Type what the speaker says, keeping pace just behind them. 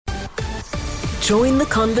Join the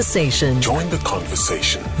conversation. Join the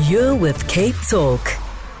conversation. You're with Cape Talk.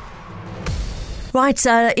 Right,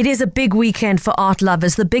 it is a big weekend for art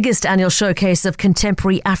lovers. The biggest annual showcase of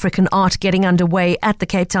contemporary African art getting underway at the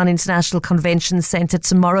Cape Town International Convention Centre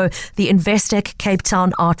tomorrow, the Investec Cape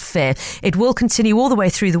Town Art Fair. It will continue all the way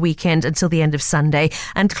through the weekend until the end of Sunday,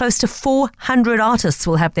 and close to 400 artists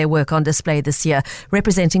will have their work on display this year,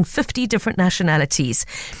 representing 50 different nationalities.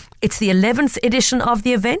 It's the 11th edition of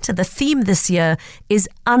the event, and the theme this year is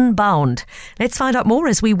Unbound. Let's find out more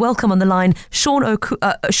as we welcome on the line Sean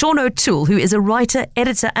O'Toole, who is a writer,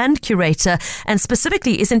 editor and curator, and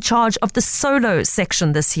specifically is in charge of the solo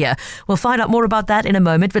section this year. We'll find out more about that in a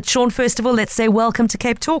moment. But Sean, first of all, let's say welcome to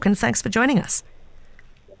Cape Talk and thanks for joining us.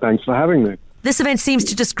 Thanks for having me. This event seems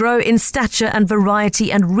to just grow in stature and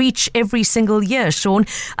variety and reach every single year, Sean.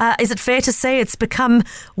 Is it fair to say it's become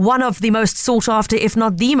one of the most sought after, if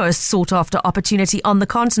not the most sought after opportunity on the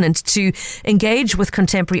continent to engage with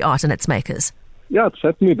contemporary art and its makers? Yeah, it's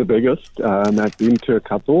certainly the biggest. I've been to a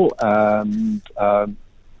couple and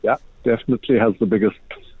definitely has the biggest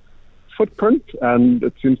footprint, and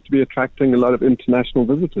it seems to be attracting a lot of international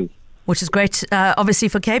visitors. Which is great, obviously,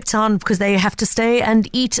 for Cape Town, because they have to stay and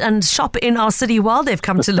eat and shop in our city while they've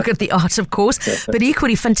come to look at the art, of course, but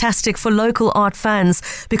equally fantastic for local art fans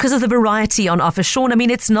because of the variety on offer. Sean, I mean,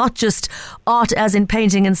 it's not just art as in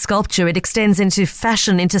painting and sculpture. It extends into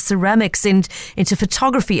fashion, into ceramics, into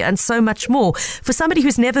photography and so much more. For somebody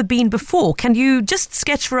who's never been before, can you just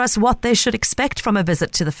sketch for us what they should expect from a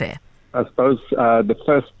visit to the fair? I suppose the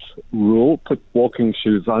first rule, put walking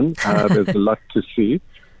shoes on. There's a lot to see.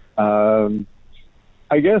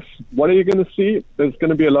 I guess, what are you going to see? There's going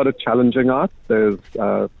to be a lot of challenging art. There's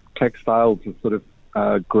textiles that sort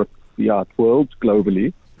of grip the art world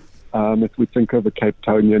globally. If we think of a Cape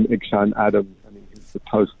Townian, Igshan Adams, I mean, he's the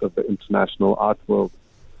toast of the international art world,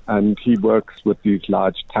 and he works with these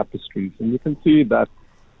large tapestries, and you can see that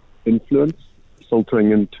influence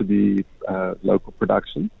filtering into the local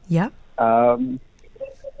production. Yeah.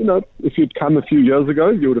 You know, if you'd come a few years ago,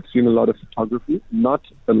 you would have seen a lot of photography. Not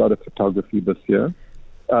a lot of photography this year.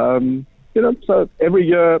 So every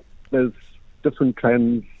year there's different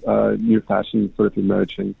trends, new fashions sort of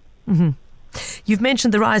emerging. Mm-hmm. You've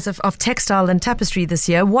mentioned the rise of textile and tapestry this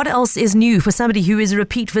year. What else is new for somebody who is a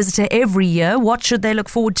repeat visitor every year? What should they look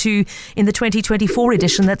forward to in the 2024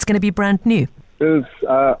 edition that's going to be brand new? There's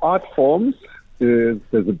art forms. There's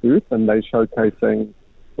a booth, and they're showcasing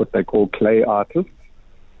what they call clay artists,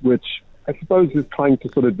 which I suppose is trying to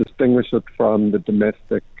sort of distinguish it from the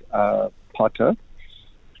domestic potter,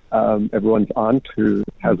 everyone's aunt who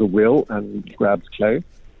has a wheel and grabs clay.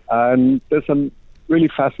 And there's some really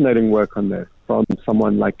fascinating work on there from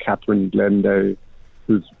someone like Catherine Glenday,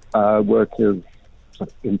 whose work is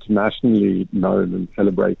internationally known and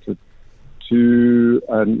celebrated, to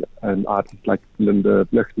an artist like Linda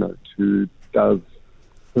Blichner, who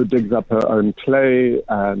digs up her own clay,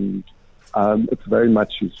 and it's very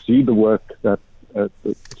much, you see the work that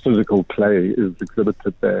the physical clay is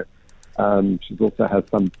exhibited there. She also has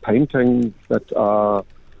some paintings that are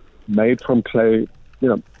made from clay. You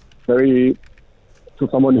know, for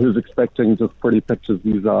someone who's expecting just pretty pictures,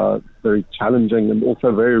 these are very challenging and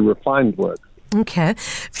also very refined works. Okay.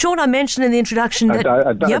 Sean, I mentioned in the introduction that...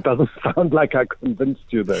 It doesn't sound like I convinced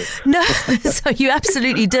you, though. No, so you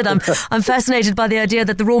absolutely did. I'm fascinated by the idea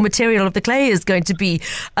that the raw material of the clay is going to be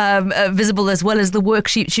visible, as well as the work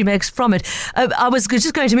she makes from it. I was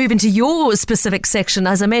just going to move into your specific section.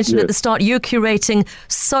 As I mentioned at the start, you're curating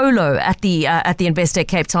solo at the Investec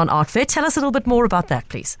Cape Town Art Fair. Tell us a little bit more about that,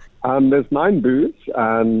 please. There's 9 booths,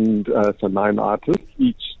 and so 9 artists,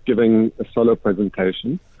 each giving a solo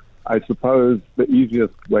presentation. I suppose the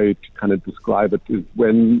easiest way to kind of describe it is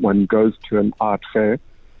when one goes to an art fair,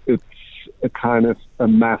 it's a kind of a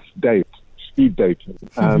mass date, speed dating.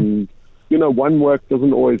 And, one work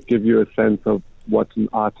doesn't always give you a sense of what an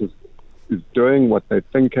artist is doing, what they're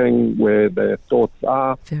thinking, where their thoughts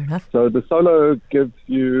are. Fair enough. So the solo gives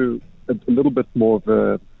you a little bit more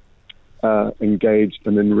of a engaged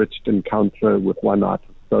and enriched encounter with one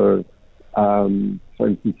artist. So, for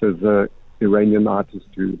instance, there's a Iranian artist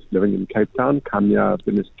who's living in Cape Town, Kamya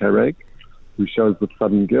Binistereg, who shows with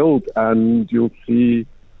Southern Guild, and you'll see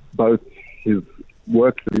both his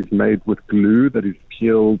work that he's made with glue, that he's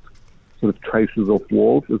peeled sort of traces off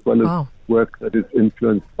walls, as well as work that is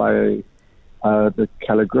influenced by the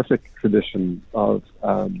calligraphic tradition of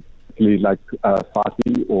like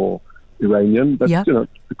Farsi or Iranian, but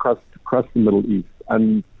across the Middle East.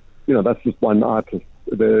 And that's just one artist.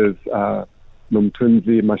 There's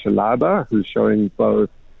Nomtunzi Mashalaba, who's showing both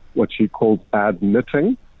what she calls bad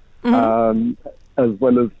knitting, and as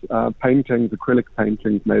well as paintings, acrylic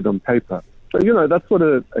paintings made on paper. So, that's what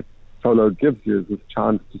a solo gives you, is this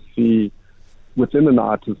chance to see within an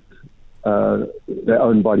artist their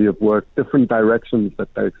own body of work, different directions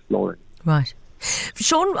that they're exploring. Right.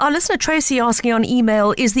 Sean, our listener Tracy asking on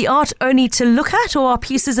email, is the art only to look at, or are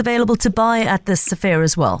pieces available to buy at this fair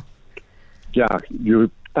as well? Yeah,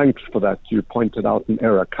 thanks for that. You pointed out an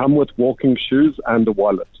error. Come with walking shoes and a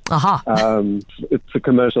wallet. Aha. It's a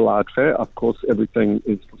commercial art fair. Of course, everything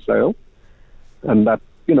is for sale. And that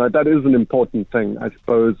is an important thing, I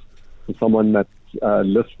suppose, for someone that's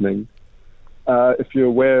listening. If you're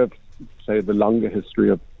aware of, say, the longer history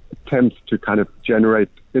of attempts to kind of generate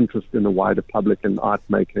interest in the wider public in art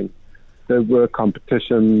making, there were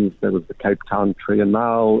competitions. There was the Cape Town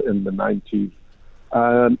Triennale in the 90s.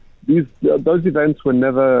 Those events were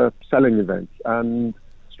never selling events. And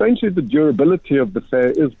strangely, the durability of the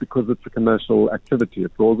fair is because it's a commercial activity.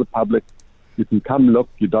 It draws the public. You can come look.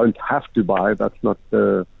 You don't have to buy. That's not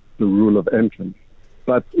the rule of entrance.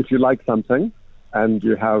 But if you like something and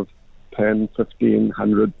you have 10, 15,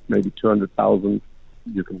 100, maybe 200,000,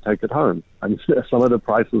 you can take it home. And some of the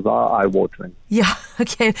prices are eye-watering. Yeah,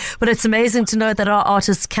 okay. But it's amazing to know that our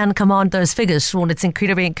artists can command those figures, Sean. It's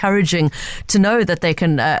incredibly encouraging to know that they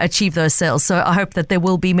can achieve those sales. So I hope that there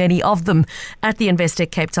will be many of them at the Investec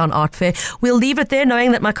Cape Town Art Fair. We'll leave it there,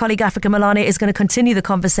 knowing that my colleague Africa Malane is going to continue the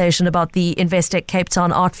conversation about the Investec Cape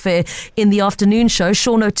Town Art Fair in the afternoon show.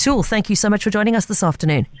 Sean O'Toole, thank you so much for joining us this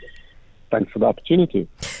afternoon. Thanks for the opportunity.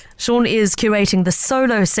 Sean is curating the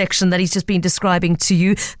solo section that he's just been describing to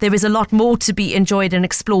you. There is a lot more to be enjoyed and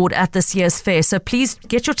explored at this year's fair. So please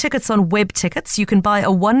get your tickets on web tickets. You can buy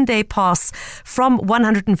a one-day pass from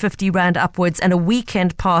 150 Rand upwards, and a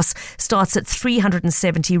weekend pass starts at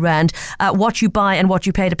 370 Rand. What you buy and what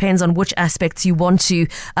you pay depends on which aspects you want to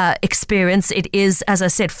experience. It is, as I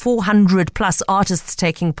said, 400 plus artists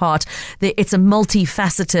taking part. It's a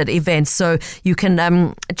multifaceted event. So you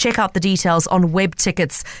can check out the details on web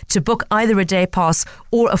tickets to book either a day pass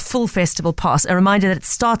or a full festival pass. A reminder that it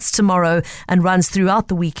starts tomorrow and runs throughout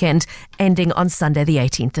the weekend, ending on Sunday the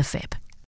 18th of Feb.